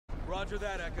Roger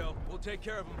that, Echo. We'll take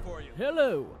care of him for you.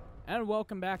 Hello, and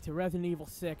welcome back to Resident Evil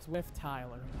 6 with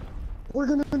Tyler. We're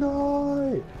gonna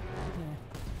die! Yeah,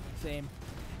 same.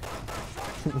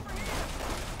 Chris,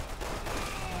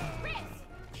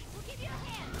 we'll give you a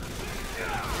hand.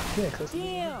 Yeah, Chris.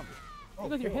 Damn!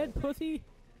 Look at your head, pussy.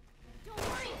 Don't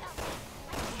worry about it.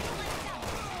 I can't let it out.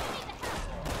 I need the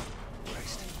help.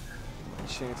 Christ. My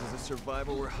chances of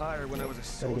survival were higher when I was a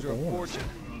Gotta soldier get of the ammo. fortune.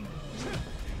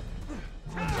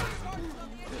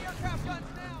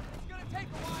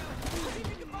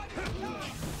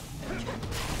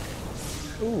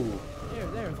 Ooh.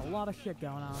 There's a lot of shit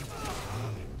going on.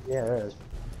 Yeah, there is.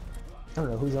 I don't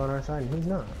know who's on our side and who's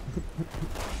not.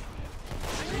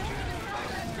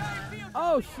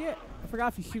 Oh shit! I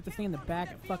forgot if you shoot this thing in the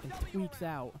back, it fucking tweaks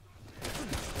out.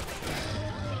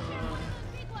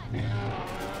 Big one.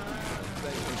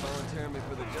 Thanks for volunteering me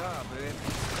for the job, babe.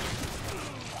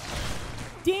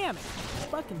 Damn it!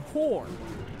 Fucking whore!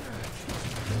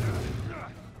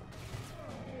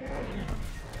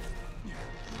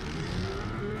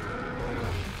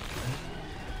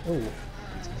 Ooh.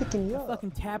 It's picking you up.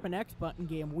 Fucking tap an X button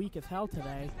game weak as hell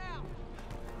today.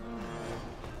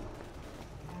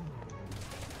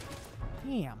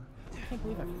 Damn. I can't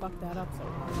believe I fucked that up so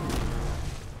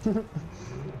hard.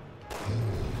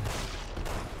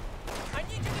 I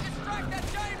need you to distract that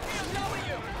giant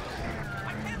BMW!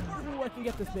 I can't work. Ooh, I can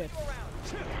get this bitch.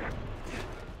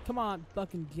 Come on,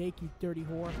 fucking Jake, you dirty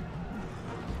whore.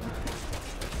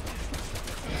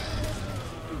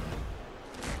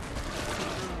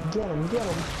 Get him, get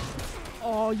him.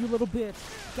 Oh, you little bitch.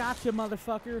 Gotcha,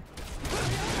 motherfucker.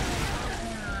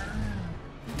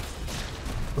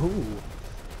 Ooh.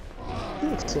 You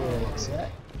look so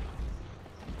upset.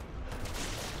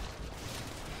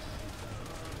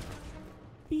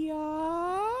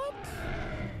 Biatch.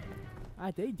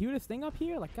 They do this thing up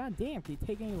here? Like, goddamn, can you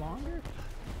take any longer?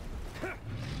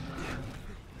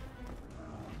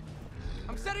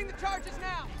 I'm setting the charges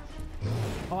now!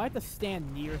 Oh, I have to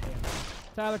stand near him.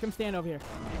 Tyler, come stand over here.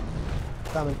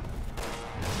 Coming.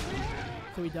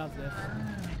 So he does this.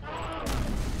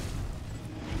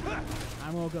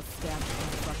 I'm gonna go stab this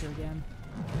motherfucker again.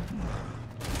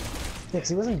 Yeah, 'cause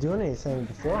he wasn't doing anything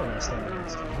before I was standing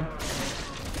next to him.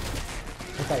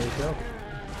 I thought he was joking.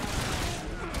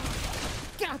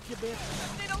 Gotcha, bitch!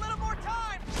 Just need a little more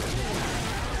time!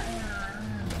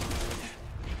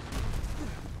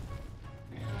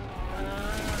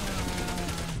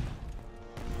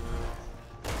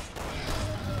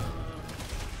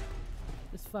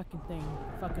 This fucking thing,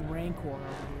 fucking Rancor over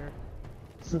here.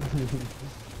 The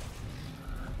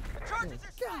charges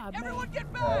are set! God, Everyone man. get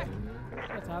back!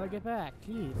 Yeah, Tyler, get back.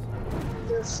 Jeez.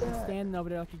 You're sad. Standing over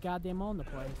there like you goddamn own the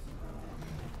place.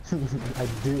 I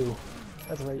do.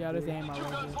 That's right. Yeah, there's ammo right here.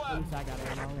 At least I got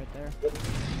ammo right there.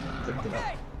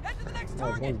 Okay, head to the next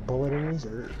There's target! one bullet in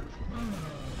reserve.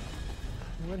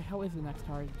 Where the hell is the next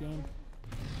target game?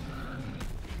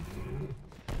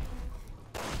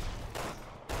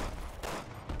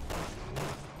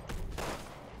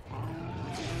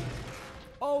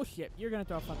 Oh shit, you're gonna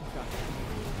throw a fucking shot.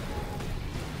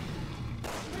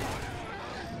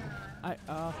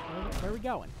 Where are we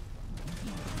going?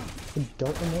 I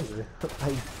don't remember.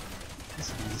 This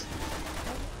is...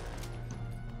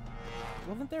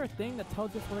 Wasn't there a thing that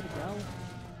tells us where to go?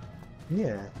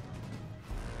 Yeah.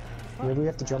 Maybe we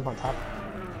have to jump on top.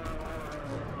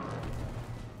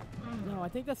 No, I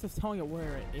think that's just telling it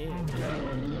where it is.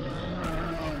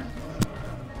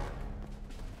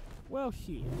 Well,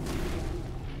 shit.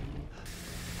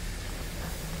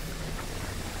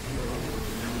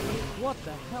 What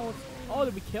the hell is... Oh,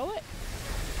 did we kill it?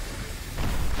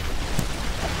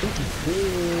 I think he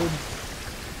did.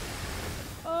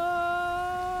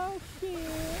 Oh, shit. I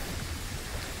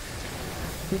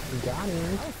think we got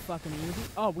him. That was fucking easy.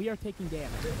 Oh, we are taking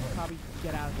damage. We'll probably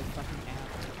get out of this fucking ass.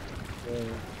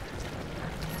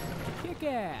 Kick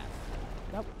ass.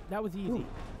 That was easy. Ooh.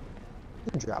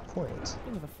 You can drop points.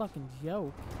 It was a fucking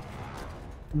joke.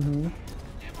 Mm-hmm.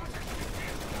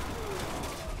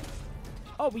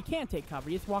 Oh, we can take cover.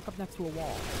 You just walk up next to a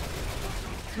wall.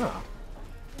 Oh.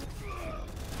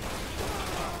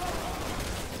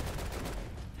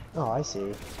 Oh, I see.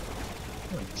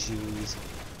 Oh, jeez.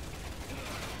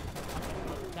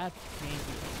 That's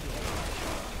janky.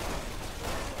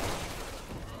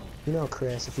 You know,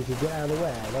 Chris, if you could get out of the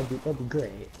way, that'd be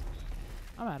great.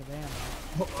 I'm out of ammo.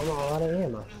 Oh, I'm all out of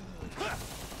ammo.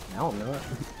 I don't know it.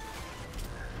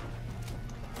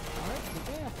 Alright,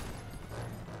 yeah.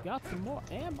 Got some more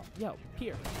ammo. Yo,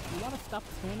 here. You wanna stop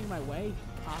standing in my way,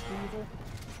 cock weasel?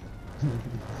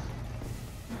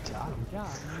 Got him.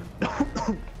 God,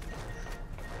 man.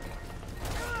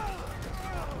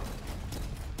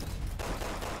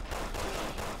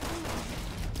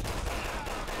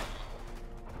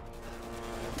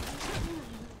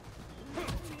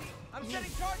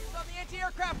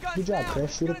 anti-aircraft guns Good job, now. Chris.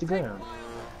 It's Shoot gonna at the take a ground. while.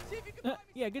 See if you can find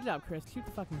me Yeah, good job, Chris. Shoot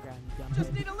the fucking ground, you dumb.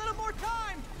 Just need a little more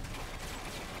time.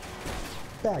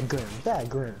 Bad ground, bad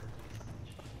ground.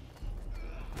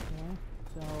 Okay,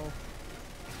 so...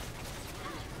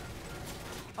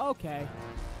 Okay.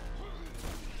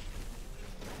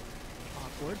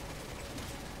 Awkward.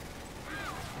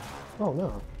 Oh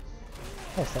no.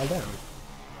 I fell down.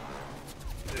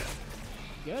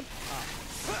 Good?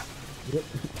 Yep.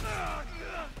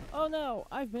 Oh no,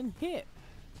 I've been hit.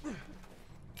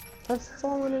 I've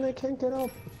fallen and I can't get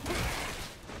up.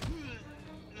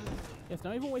 Yes,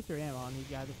 don't even waste your ammo on these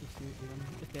guys if you shoot them.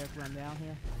 If they have to run down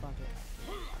here, fuck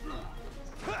it.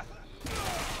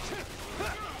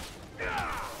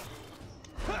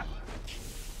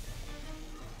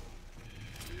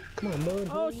 Come on, bud.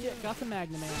 Oh shit, got some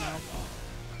Magnum ammo.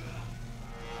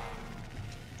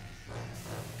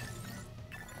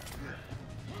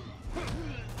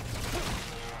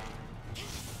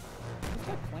 What's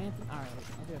that planting? Alright, I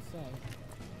was gonna say.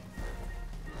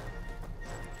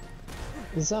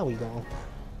 This is how we go.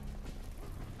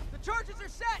 The charges are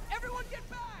set. Everyone get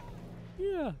back.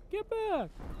 Yeah, get back!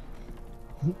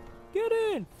 Get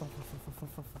in!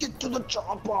 Get to the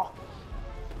chopper!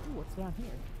 Ooh, what's down here?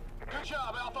 Good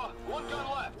job, Alpha. One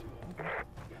gun left.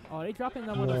 Oh, they dropping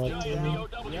them with a Giant down.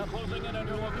 BOW Yep. closing in on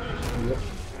your location. Yep.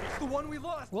 It's the one we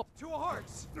lost. Whoop. Two of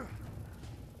hearts.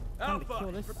 Time to kill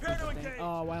Alpha, this prepare to stupid thing. engage.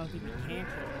 Oh, I don't think we can kill this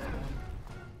one.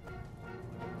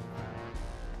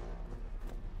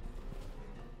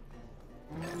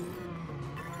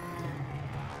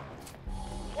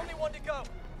 Only one to go.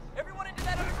 Everyone into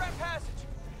that underground passage.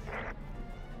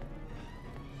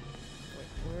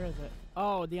 Wait, where is it?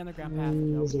 Oh, the underground passage.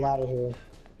 There's a Over here. ladder here.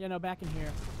 Yeah, no, back in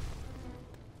here.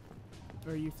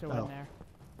 Or you still Oh. in there?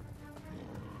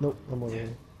 Nope, I'm over here.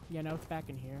 Yeah, no, it's back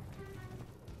in here.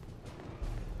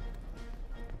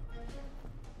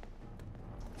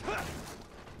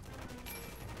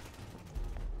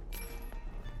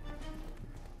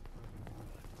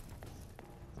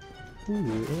 Ooh,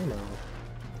 ammo.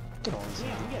 Get on,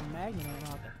 Yeah, we get Magnum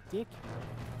ammo out the dick.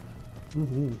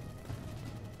 Mm-hmm.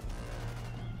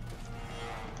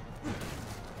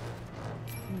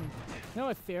 You know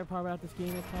what favorite part about this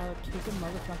game is, Tyler? Kicking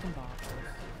motherfucking boxes.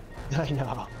 I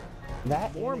know.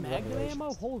 That More and the Magnum Revelations.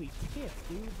 ammo? Holy shit,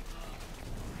 dude.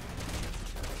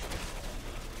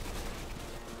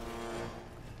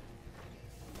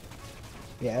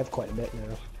 Yeah, I have quite a bit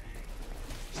now.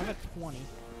 I'm at 20.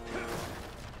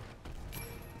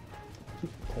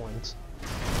 Points.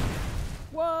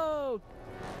 Whoa!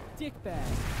 Dickbag.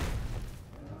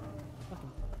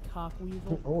 Fucking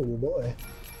cockweasel. Oh, your boy.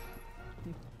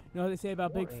 You know what they say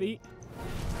about big feet?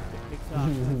 Big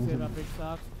socks. You know what they say about big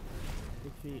socks?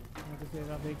 Big feet. You know what they say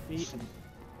about big feet?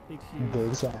 Big shoes.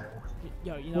 Big shot.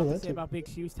 Yo, you Oh, know what that's they say a- about big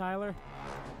shoes, Tyler?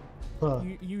 Huh.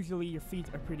 Usually your feet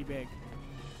are pretty big.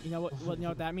 You know what you know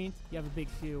what that means? You have a big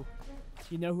shoe.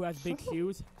 You know who has big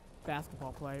shoes?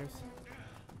 Basketball players.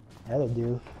 Yeah, they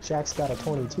do. Shaq's got a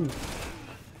 22.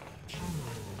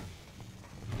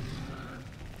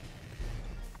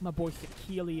 My boy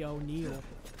Shaquille O'Neal.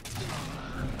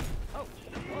 Oh,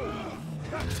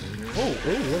 Oh,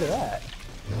 ooh, look at that.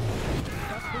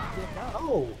 that's his dick up.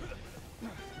 Oh!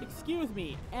 Excuse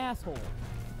me, asshole.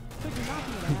 Could you not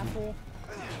be an asshole?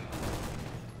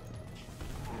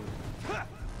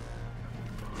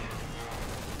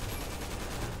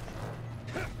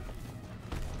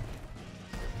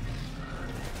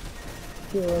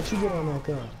 Yeah, let you get on that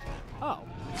gun. Oh,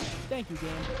 thank you, game.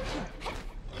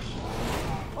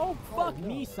 Oh, fuck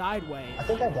me sideways. I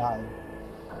think I died.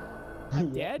 I'm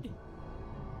Yeah. dead?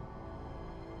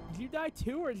 Did you die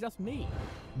too, or just me?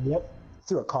 Yep.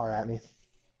 Threw a car at me.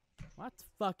 That's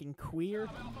fucking queer.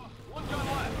 One gun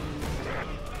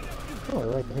left.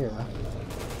 Oh, right here.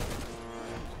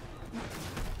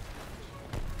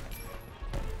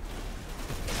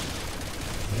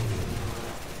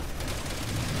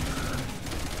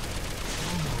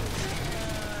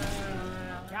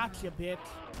 Gotcha, bitch.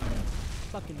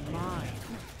 Fucking mine.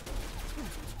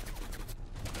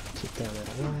 Kick down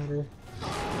that ladder.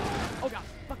 Oh god,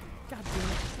 fucking, god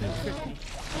damn it. Don't trick me.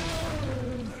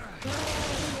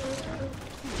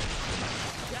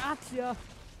 Gotcha.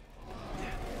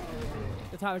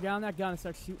 So Tyler, get on that gun and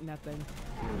start shooting that thing.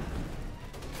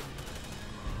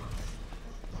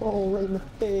 Oh, right in the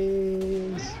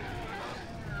face.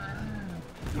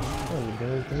 Oh, you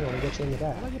dirty thing. I want to get you in the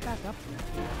back. How do I get back up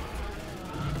here?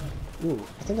 Ooh,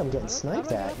 I think I'm getting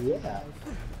sniped at. Yeah.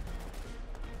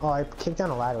 Oh, I kicked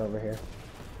down a ladder over here.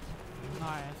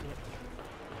 Alright, I see it.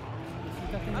 You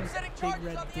shoot that thing I'm with setting big charges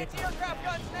red on the dick. anti-aircraft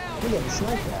guns now. You're getting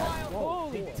sniped Take a at. while.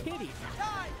 Holy titties.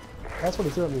 Time. That's what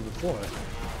he threw at me before.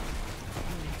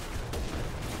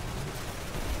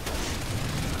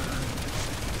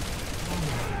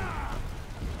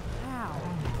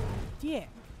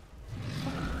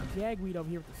 Jagweed over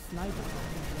here with the sniper.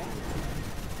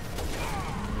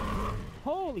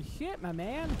 Holy shit, my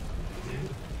man!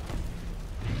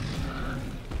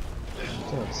 That's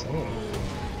what I'm saying.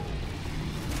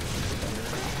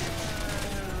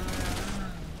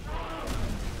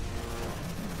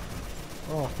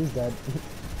 Oh, he's dead.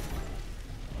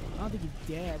 I don't think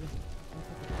he's dead.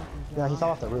 Yeah, he fell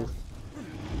off the roof.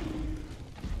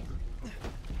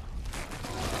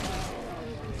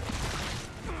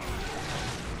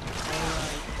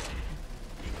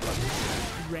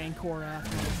 Rancor ass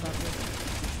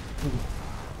motherfucker.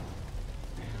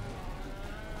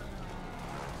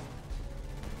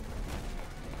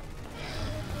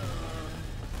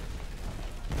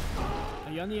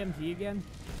 Are you on the MG again?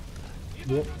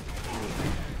 Yep.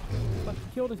 Fuck,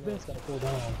 kill this bitch. It's gotta cool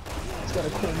down. It's gotta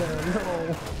cool down.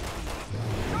 No.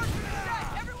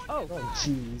 Oh, Oh,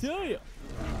 jeez. do you?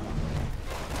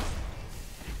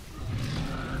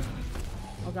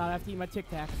 Oh god, I have to eat my Tic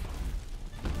Tacs.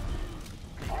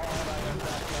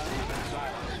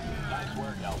 Nice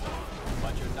work, Alpha.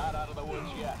 But you're not out of the woods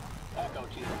yet. Echo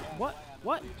team. What?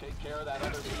 What? Take care of that other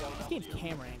This POW. game's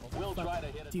camera angle. We'll Fuck, try to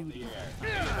hit it from dude. the air.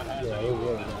 Yeah, it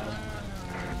really bad.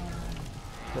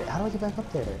 Wait, how do I get back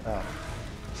up there? Oh.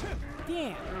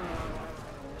 Damn.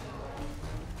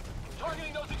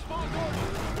 Targeting those exposed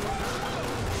organs.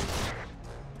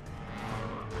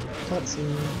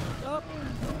 Cutscene. Up.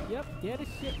 Yep, dead as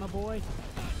shit, my boy.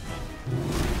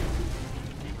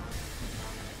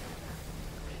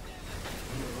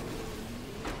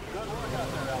 Good work out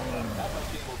there, Alpha. Echo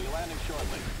team will be landing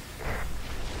shortly.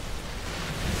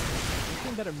 This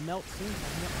thing better melt soon. I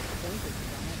can get my pointers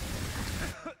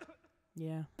from it.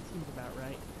 Yeah, seems about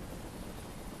right.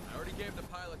 I already gave the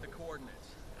pilot the coordinates.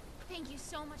 Thank you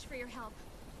so much for your help.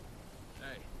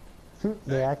 Hey,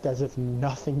 They act as if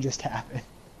nothing just happened.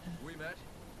 we met?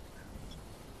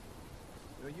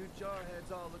 You know, you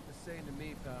jarheads all look the same to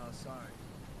me, pal. Sorry.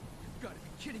 You've got to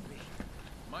be kidding me.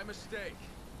 My mistake.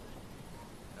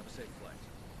 Have a safe flight.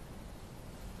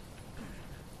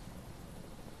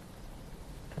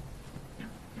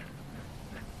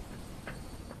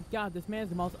 God, this man's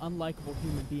the most unlikable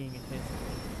human being in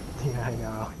history. Yeah, I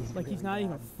know. Like, he's not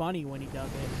even funny when he does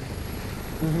it.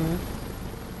 Mm-hmm.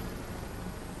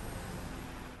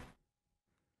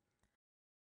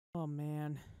 Oh,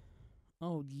 man.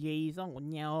 Oh, jeez. Oh,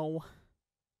 no.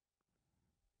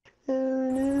 Oh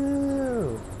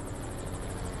no.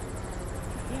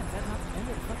 Damn, is that not the end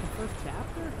of the fucking first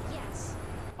chapter? Yes,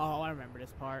 Oh, I remember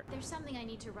this part. there's something I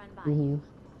need to run by Mm-hmm. you.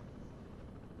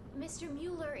 Mr.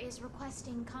 Mueller is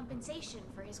requesting compensation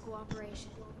for his cooperation.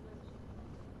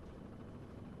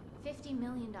 $50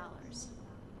 million.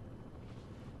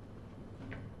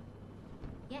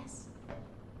 Yes.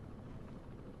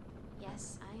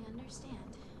 Yes, I understand.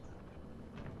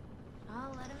 I'll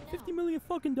let him know. $50 million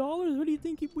fucking dollars? What do you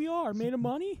think we are? Made of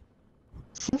money?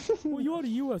 Well, you are the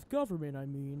U.S. government, I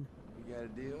mean. You got a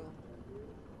deal?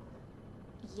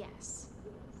 Yes,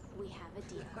 we have a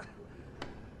deal.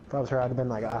 If I was her, I'd have been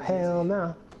like, oh, hell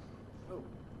no. Oh.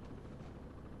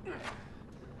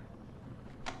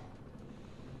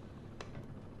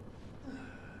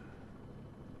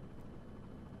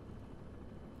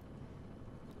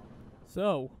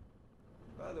 So,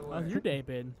 By the how's way, your day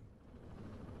been?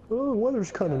 Oh, the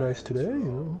weather's kind of nice today, you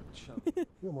know. chump.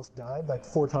 We almost died like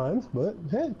 4 times, but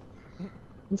hey, it's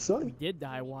We sunny. did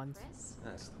die once. Chris,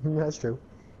 That's That's true.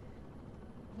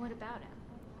 what about him?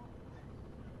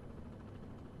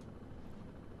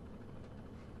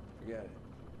 forget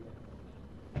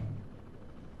it.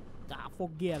 Ah,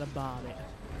 forget about it.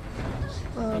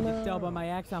 Oh, Can you tell by no. my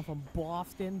accent I'm from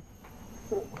Boston?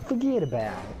 Forget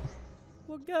about it.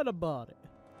 Forget about it.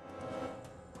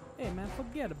 Hey, man,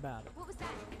 forget about it. What was that?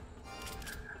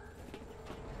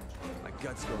 My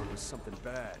gut's going with something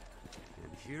bad.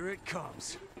 And here it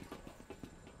comes.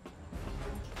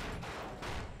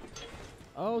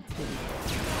 Oh, titty.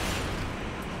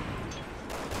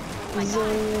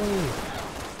 Zing.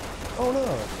 Oh no.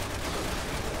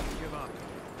 Give up.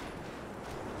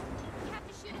 We have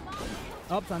to shoot him off.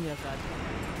 Oh, it's on the other side.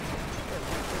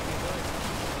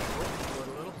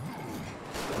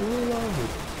 Reloaded.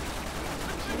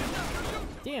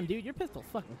 Damn, dude, your pistol's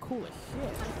fucking cool as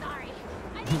shit. I'm sorry.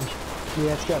 I didn't mean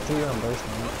Yeah, it's got 3 on burst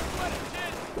on it.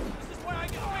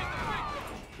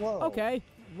 Whoa. Okay,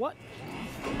 what?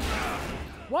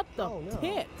 What the Oh, no.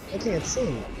 tit? I can't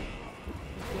see.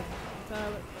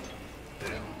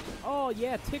 Oh,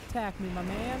 yeah, Tic Tac me, my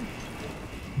man.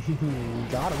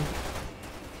 Got him.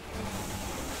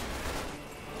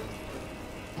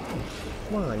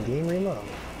 Come on, game reload.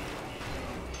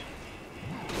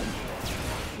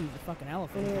 Ooh, the fucking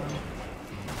elephant. Yeah. gun.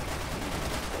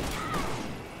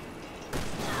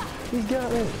 He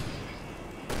got me.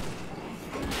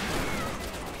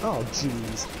 Oh,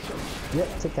 jeez.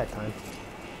 Yep, take that time.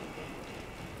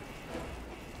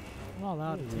 I'm all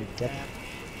out of take Get that.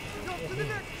 Jump to the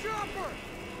next chopper!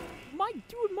 My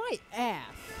dude, my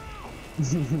ass.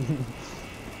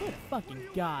 What a fucking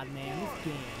god, man. This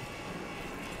game.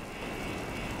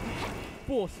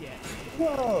 Bullshit.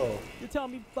 Whoa! You're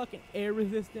telling me fucking air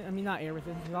resistant? I mean, not air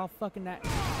resistant. It's all fucking that, you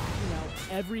know,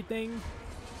 everything.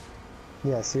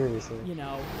 Yeah, seriously. You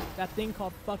know, that thing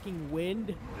called fucking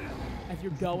wind. As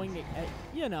you're going at,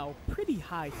 you know, pretty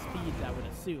high speeds, I would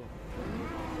assume.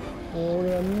 Oh,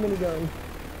 yeah, minigun.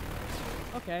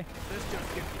 Okay. This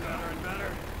just gets better and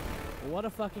better. What a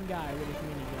fucking guy with his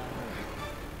minigun.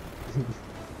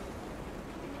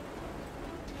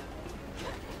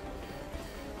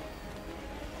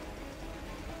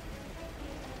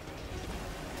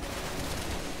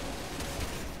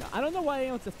 I don't know why they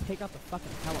don't just take out the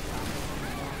fucking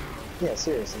helicopter. Yeah,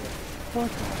 seriously. What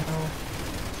the hell?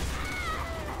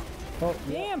 Oh,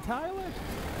 yeah. Damn, Tyler!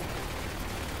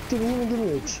 Didn't even give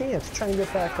me a chance to try and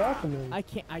get back up and then... I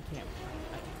can't.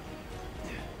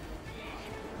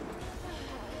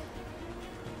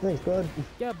 Thanks, bud.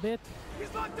 Yeah, bitch.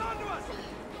 He's locked onto us!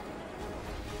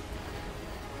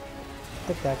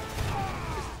 Take that.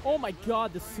 Oh my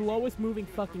god, the slowest moving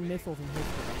fucking missiles in history.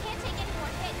 Can't take any more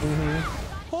hits. Mm-hmm.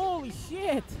 Holy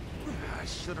shit! I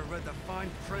should have read the fine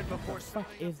print before What the fuck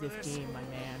signing is up for this game, my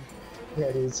man?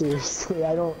 Yeah, dude, seriously.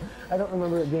 I don't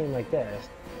remember it being like this.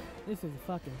 This is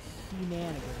fucking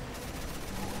shenanigans.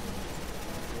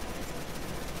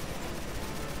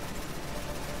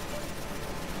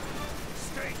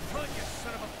 Stay put, you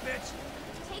son of a bitch!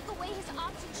 To take away his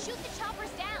option, shoot the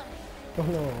choppers down. Oh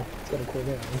no, it's gotta cool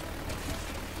down.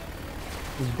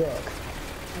 He's back.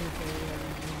 I'm gonna say, yeah,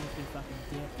 you must be fucking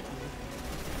dick, dude.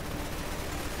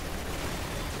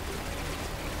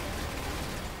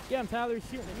 Yeah, I'm Tyler, he's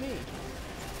shooting at me.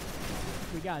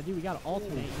 What we gotta do, we gotta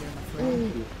alternate here, my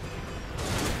friend. Ooh.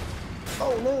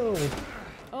 Oh no!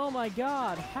 Oh my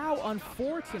god, how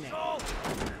unfortunate. Shoot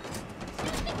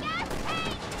the gas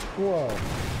tank! Whoa.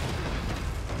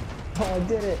 Oh, I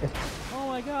did it! Oh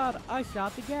my god, I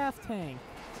shot the gas tank.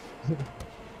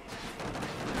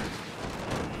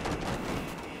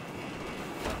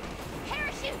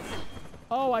 Parachutes!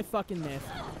 Oh, I fucking missed.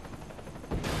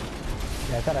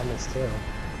 Yeah, I thought I missed too.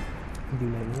 Do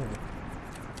not know.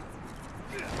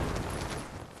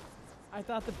 I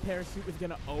thought the parachute was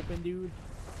gonna open, dude.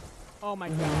 Oh my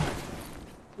god.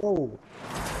 Whoa.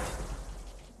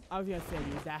 I was gonna say,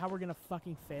 dude, is that how we're gonna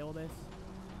fucking fail this?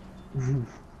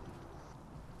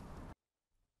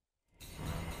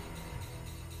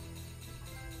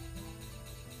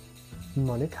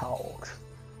 Money talks.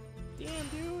 Damn,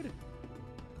 dude.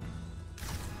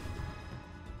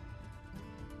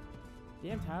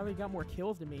 Damn, Tyler, you got more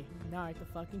kills than me. Now I have to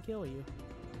fucking kill you.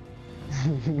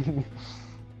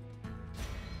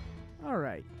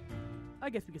 Alright. I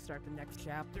guess we can start the next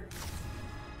chapter.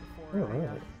 Before I,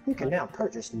 Alright. You can now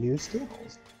purchase new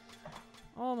skills.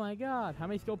 Oh my god. How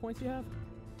many skill points do you have?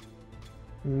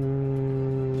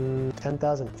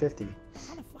 10,050.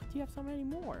 How the fuck do you have so many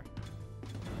more?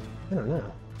 I don't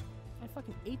know. I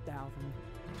fucking 8,000.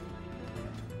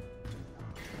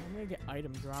 I'm gonna get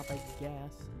item drop, I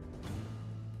guess.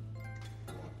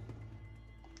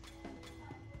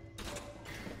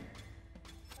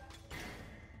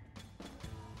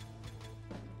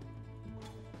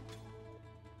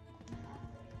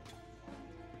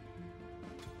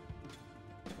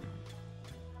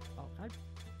 Oh,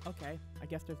 okay. I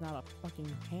guess there's not a fucking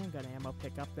handgun ammo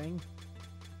pickup thing.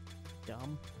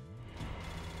 Dumb.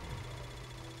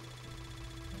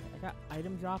 I got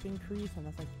item drop increase, and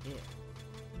that's like it.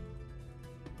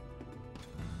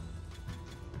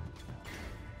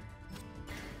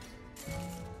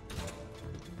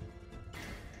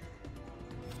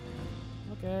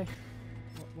 Okay.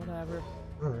 Whatever.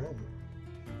 Alright.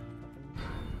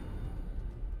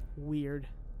 Fucking weird.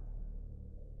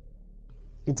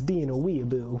 It's being a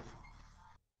weeaboo.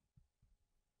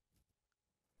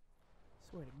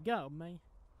 Swear to God, man.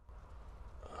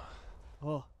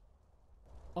 Oh.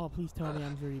 Oh, please tell me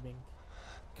I'm dreaming.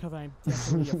 Because I'm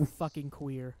definitely a fucking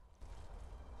queer.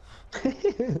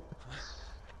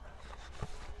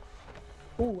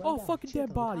 Oh, fucking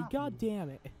dead body. God damn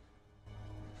it.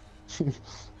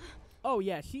 Oh,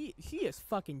 yeah, she is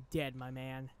fucking dead, my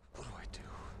man. What do I do?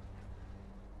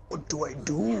 What do I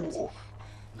do?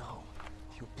 No,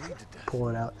 you'll bleed to death. Pull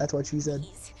it out. That's what she said.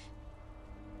 Please.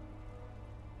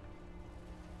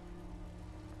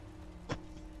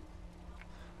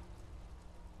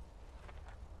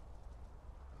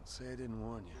 Don't say I didn't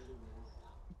warn you.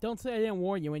 Don't say I didn't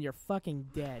warn you when you're fucking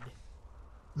dead.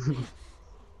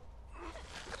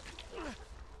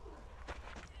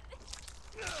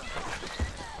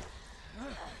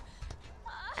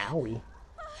 Owie.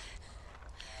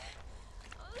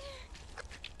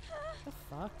 The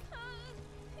fuck?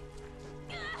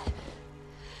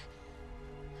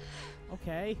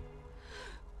 Okay.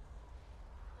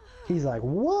 He's like,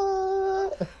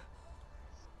 what?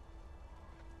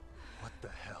 What the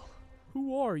hell?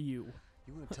 Who are you?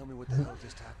 You wanna tell me what the hell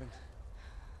just happened?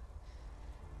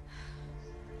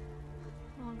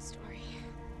 Long story. Yeah,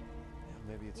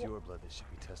 maybe it's your blood they should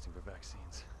be testing for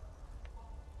vaccines.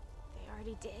 They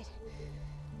already did.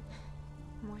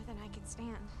 More than I could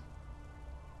stand.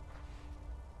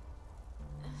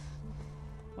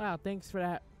 Wow, thanks for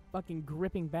that fucking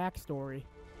gripping backstory.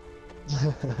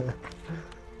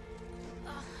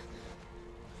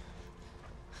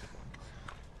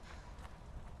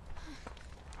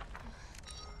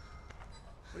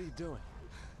 What are you doing?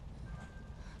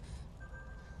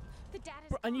 The data's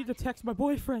Bro, I need to gone. text my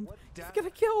boyfriend. What He's data? gonna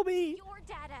kill me. Your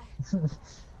data. I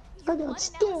Your got blood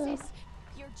stabbed. analysis,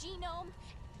 your genome,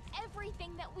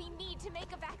 everything that we need to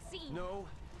make a vaccine. No,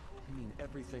 I mean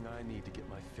everything I need to get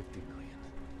my 50 million.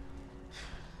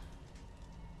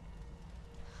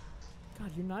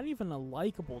 God, you're not even a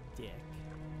likable dick.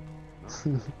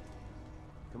 Come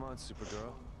on,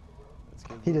 Supergirl. Let's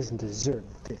get He doesn't deserve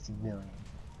the 50 million.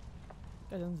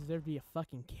 That doesn't deserve to be a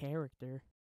fucking character.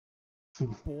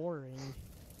 Boring.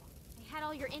 I had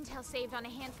all your intel saved on a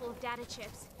handful of data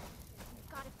chips.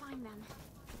 I've got to find them.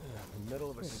 in the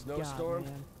middle of a Good snowstorm.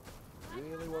 God,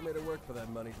 man. Really want me to work for that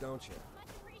money, don't you? Much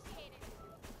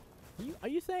appreciated. Are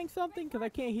you saying something? Because I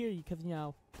can't hear you, because, you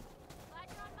know. Glad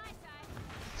you're on my side.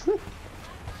 Glad you're on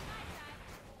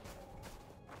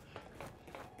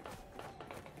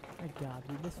my side. My God,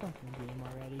 dude, this fucking game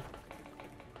already.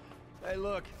 Hey,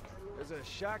 look. There's a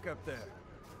shack up there.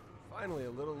 Finally,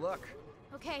 a little luck.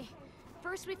 Okay,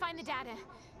 first we find the data.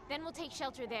 Then we'll take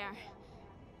shelter there.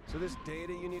 So this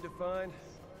data you need to find,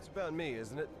 it's about me,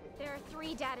 isn't it? There are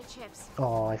 3 data chips.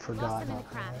 Oh, I Lost forgot them in the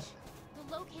about crash. that.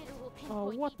 The locator will Oh,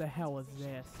 pinpoint what each the hell is one's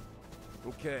position. this?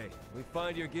 Okay, we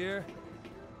find your gear,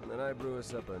 and then I brew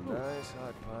us up a nice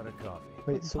hot pot of coffee.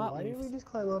 Wait, so pot why didn't we leaves. just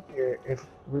climb up here if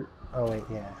we're... Oh, wait,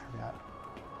 yeah, I forgot.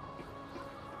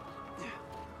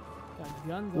 Got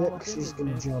guns all Look, up in she's this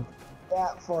gonna bitch. jump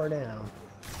that far down.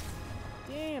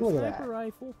 Damn, Look at sniper that.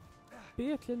 rifle.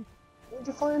 Bitchin'. Where'd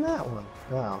you find that one?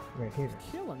 Oh, right here.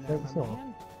 Killing Right that, here.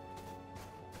 man.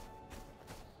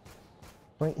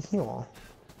 Right here. How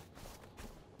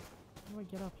do I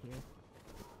get up here?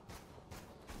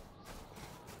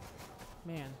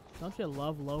 Man, don't you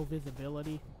love low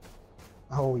visibility?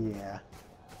 Oh, yeah.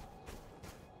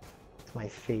 It's my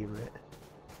favorite.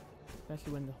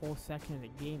 Especially when the whole section of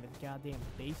the game is goddamn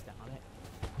based on it.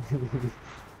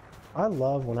 I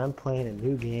love when I'm playing a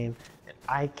new game and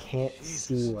I can't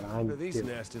see what I'm What are these doing.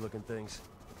 nasty-looking things?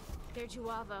 They're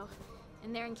Juavo,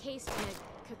 and they're encased in a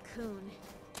cocoon.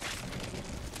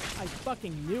 I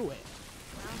fucking knew it.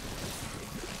 Well,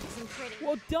 isn't pretty.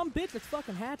 Well, dumb bitch, it's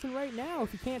fucking hatching right now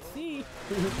if you can't see.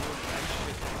 Damn.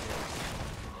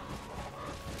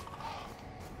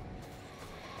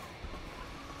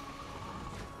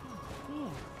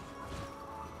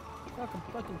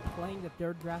 Fucking playing the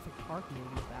third Jurassic Park movie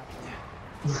at that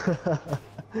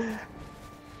point.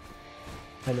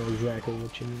 I know exactly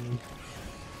what you mean.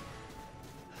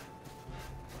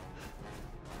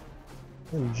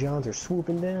 Them Johns are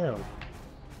swooping down.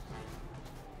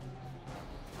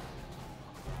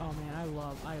 Oh man,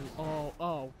 oh,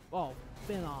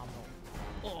 phenomenal.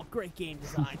 Oh, great game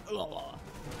design. Oh.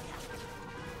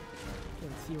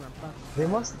 Can't see where I'm fucking.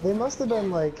 They must have been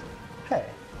like, hey.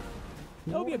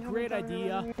 you That would be a know, great haven't done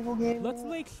idea. another evil game Let's yet?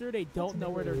 make sure they don't know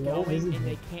where they're No, going isn't and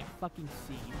they it? can't fucking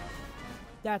see.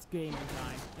 That's game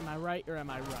design. Am I right or am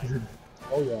I right?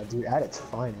 Oh yeah, dude, at its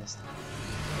finest.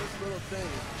 This little thing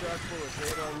is chock full of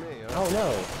hate on me, huh? Oh no.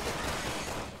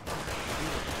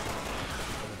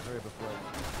 Hurry before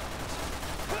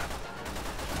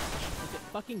Is it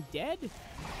fucking dead?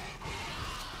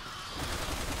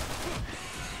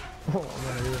 Oh,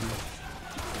 I'm gonna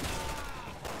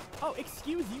Oh,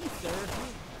 excuse you, sir.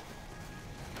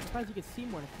 I'm surprised you could see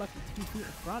more than fucking 2 feet in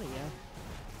front of you.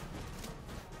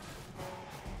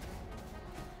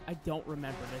 I don't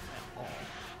remember this at all.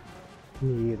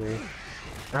 Me either.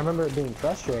 I remember it being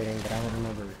frustrating, but I don't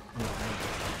remember. I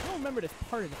don't remember this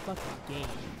part of the fucking game.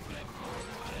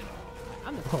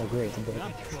 I'm the Oh great, it's a bit.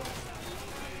 I'm cooked.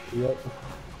 Yep.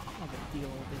 I'm not gonna deal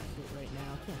with this shit right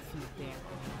now. I can't see a damn thing.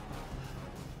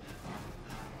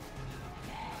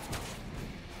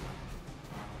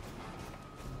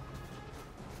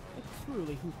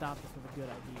 truly, who thought this was a good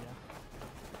idea?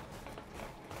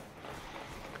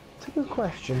 It's a good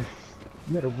question.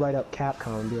 You gotta write up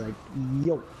Capcom and be like,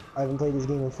 yo, I haven't played this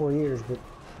game in 4 years, but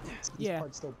this Yeah,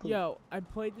 part's still cool. yo, I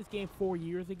played this game 4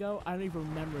 years ago. I don't even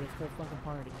remember this whole fucking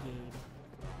part of the game.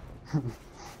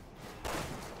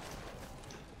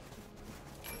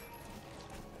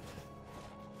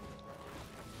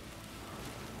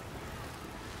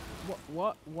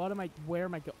 What am I, where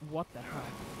am I go, what the hell?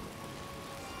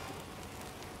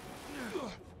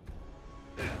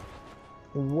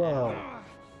 Whoa.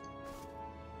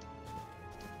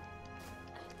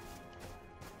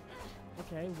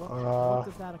 Okay, what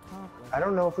does that accomplish? I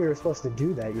don't know if we were supposed to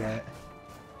do that yet.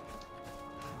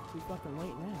 Too fucking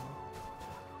late now.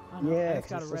 I don't know, Yeah, I just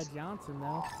got a 'cause Red it's Johnson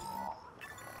though.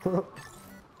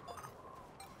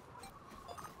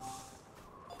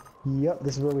 Yep,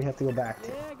 this is where we have to go back to.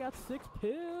 Yeah, I got 6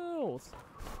 pills.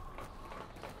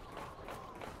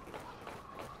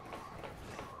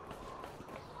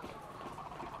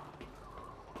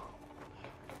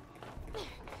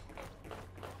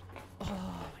 Oh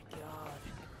my god.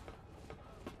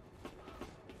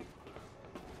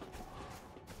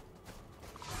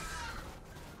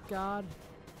 God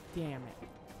damn it.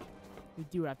 We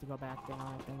do have to go back down,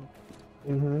 I think.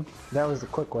 Mm-hmm. That was the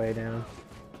quick way down.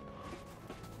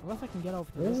 Unless I can get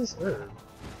over to Where's this. this herb?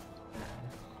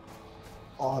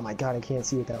 Oh my god, I can't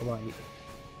see with that light.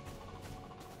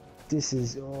 This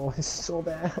is, oh, it's so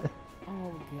bad.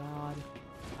 Oh god.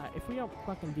 If we don't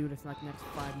fucking do this in like the next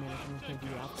 5 minutes, I'm just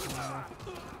gonna be off camera.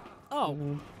 Oh,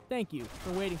 thank you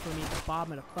for waiting for me to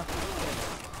bomb at a fucking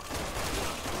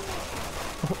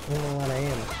I don't know what I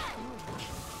am.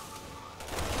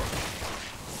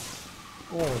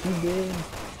 Oh, he did.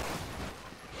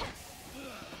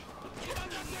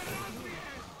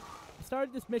 I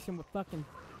started this mission with fucking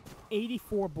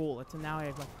 84 bullets, and now I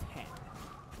have like 10.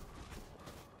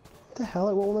 What the hell?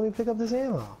 It won't let me pick up this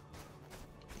ammo.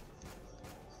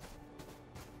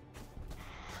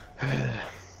 Oh my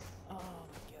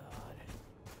god.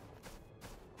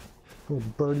 Little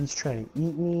birdie's trying to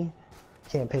eat me.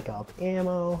 Can't pick up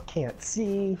ammo. Can't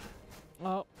see.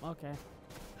 Oh, okay.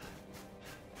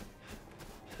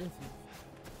 This is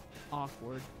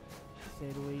awkward, to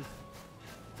say the least.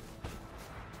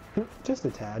 Just a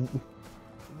tad.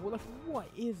 Well, like, what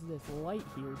is this light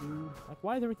here, dude? Like,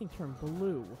 why does everything turn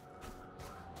blue?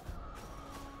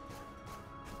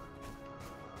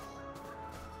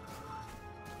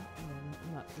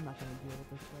 I'm not gonna deal with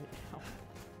this right now.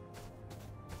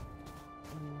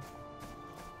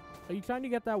 Are you trying to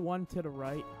get that one to the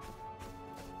right?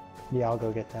 Yeah, I'll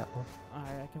go get that one.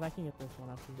 Alright, because I can get this one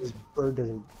up here. This bird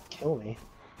doesn't kill me.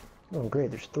 Oh, great.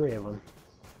 There's 3 of them.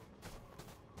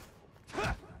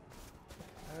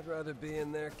 I'd rather be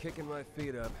in there kicking my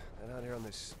feet up than out here on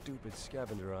this stupid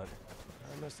scavenger hunt.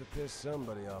 I must have pissed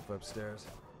somebody off upstairs.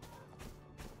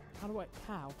 How do I...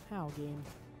 How, game?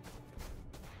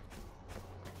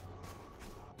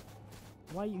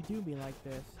 Why you do me like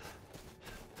this?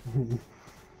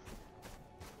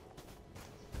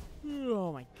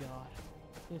 Oh my god.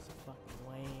 This is fucking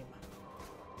lame.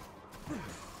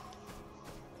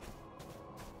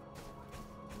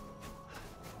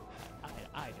 I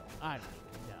don't even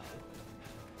know.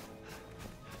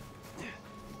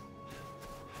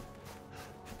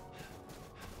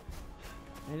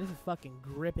 Man, this is fucking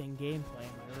gripping gameplay,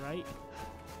 am I right?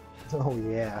 Oh,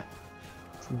 yeah.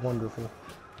 It's wonderful.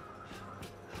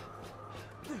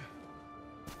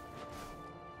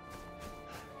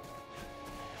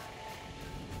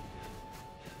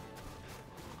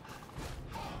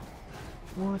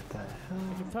 What the hell?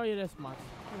 I can tell you this much.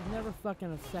 There's never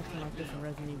fucking a section like this in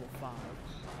Resident Evil 5.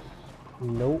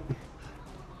 Nope.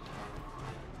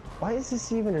 Why is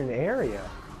this even an area?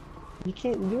 You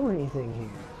can't do anything here.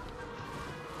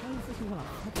 Why is this even a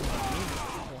fucking game at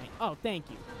this point? Oh, thank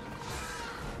you.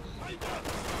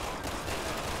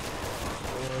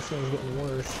 Oh, this thing's getting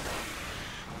worse.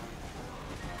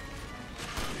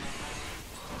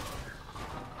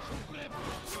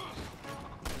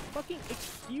 Fucking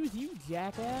excuse you,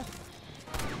 jackass.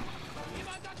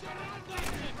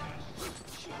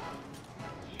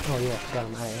 Oh yeah, got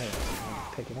him. Hey,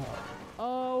 pick it up.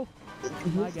 Oh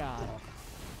my god.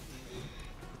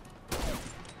 Do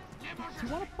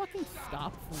you want to fucking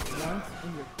stop for once in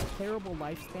your terrible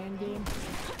lifespan game?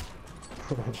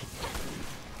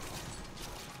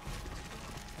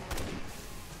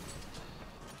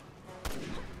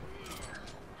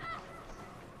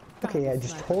 Okay, yeah,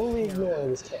 just totally ignore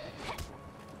this cat.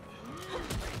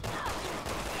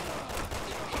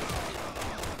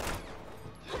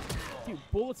 Dude,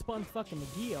 bullet spun fucking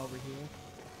McGee over here.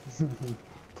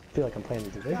 I feel like I'm playing the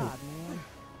Division. God, man.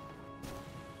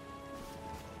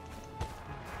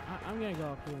 I'm gonna go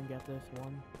up here and get this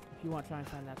one. If you want to try and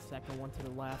find that second one to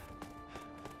the left.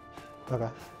 Okay.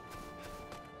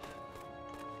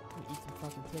 Eat some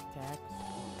fucking Tic Tacs.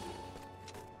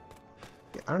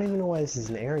 I don't even know why this is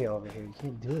an area over here. You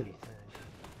can't do anything.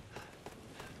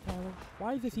 Tyler,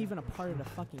 why is this even a part of the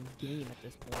fucking game at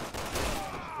this point?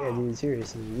 Yeah, dude,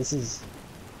 seriously. This is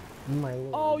my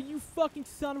lord. Oh, you fucking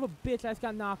son of a bitch! I just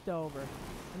got knocked over.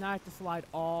 And now I have to slide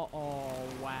all.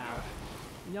 Oh, wow.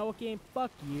 You know what, game?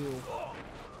 Fuck you.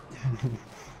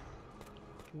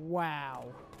 Wow.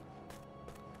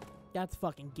 That's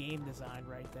fucking game design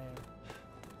right there.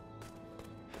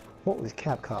 What was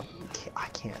Capcom? I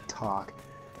can't talk.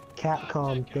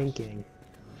 Capcom thinking.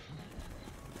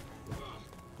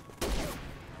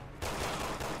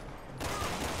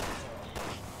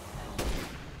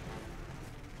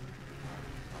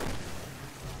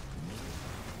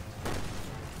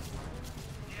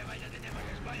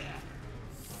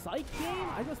 Psych game?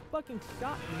 I just fucking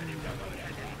shot you.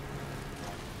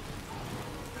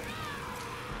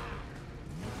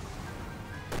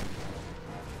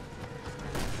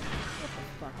 What the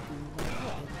fuck, dude?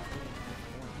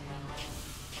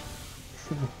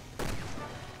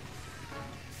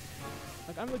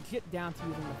 Like, I'm legit down to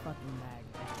using the fucking mag.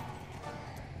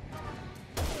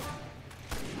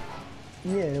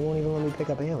 Yeah, they won't even let me pick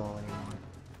up ammo anymore.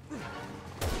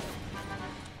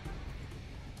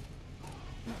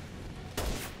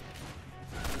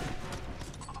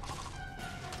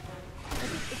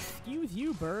 Excuse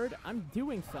you, bird. I'm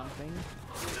doing something.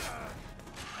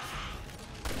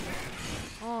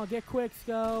 Oh, get quick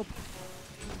scope.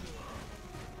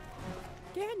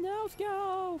 Get no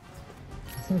scope.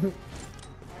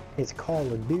 It's Call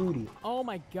of Duty. Oh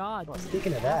my god. Oh, these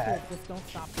speaking of assholes that. just don't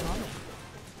stop coming.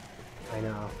 I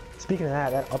know. Speaking of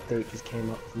that update just came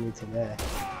up for me today.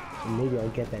 And maybe I'll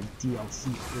get that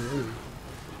DLC free. Wait,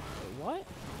 what?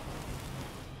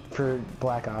 For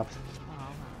Black Ops.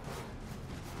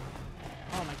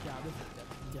 Oh my god, this is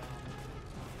just dumb.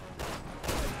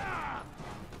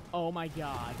 Oh my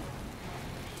god.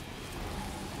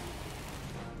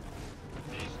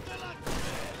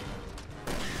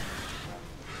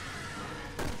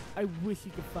 I wish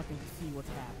you could fucking see what's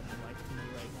happening like to me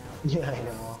right now. Yeah, I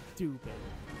know. Stupid.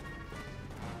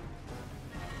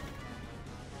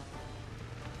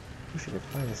 We should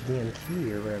find this damn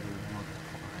key or wherever you want.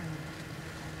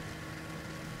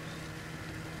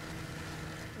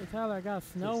 Hey Tyler, I got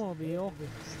a snowmobile.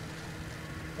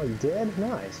 Oh, you did?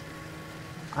 Nice.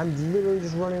 I'm literally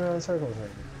just running around in circles right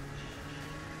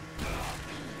now.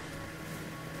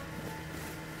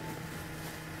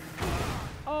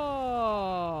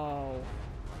 Oh!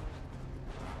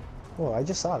 Oh, I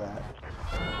just saw that.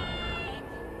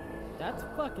 That's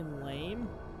fucking lame.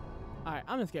 Alright,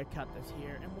 I'm just gonna cut this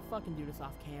here, and we'll fucking do this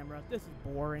off camera. This is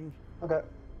boring. Okay.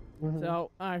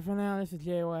 So, alright, for now, this is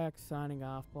JOX signing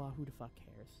off. Blah, who the fuck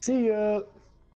cares? See ya!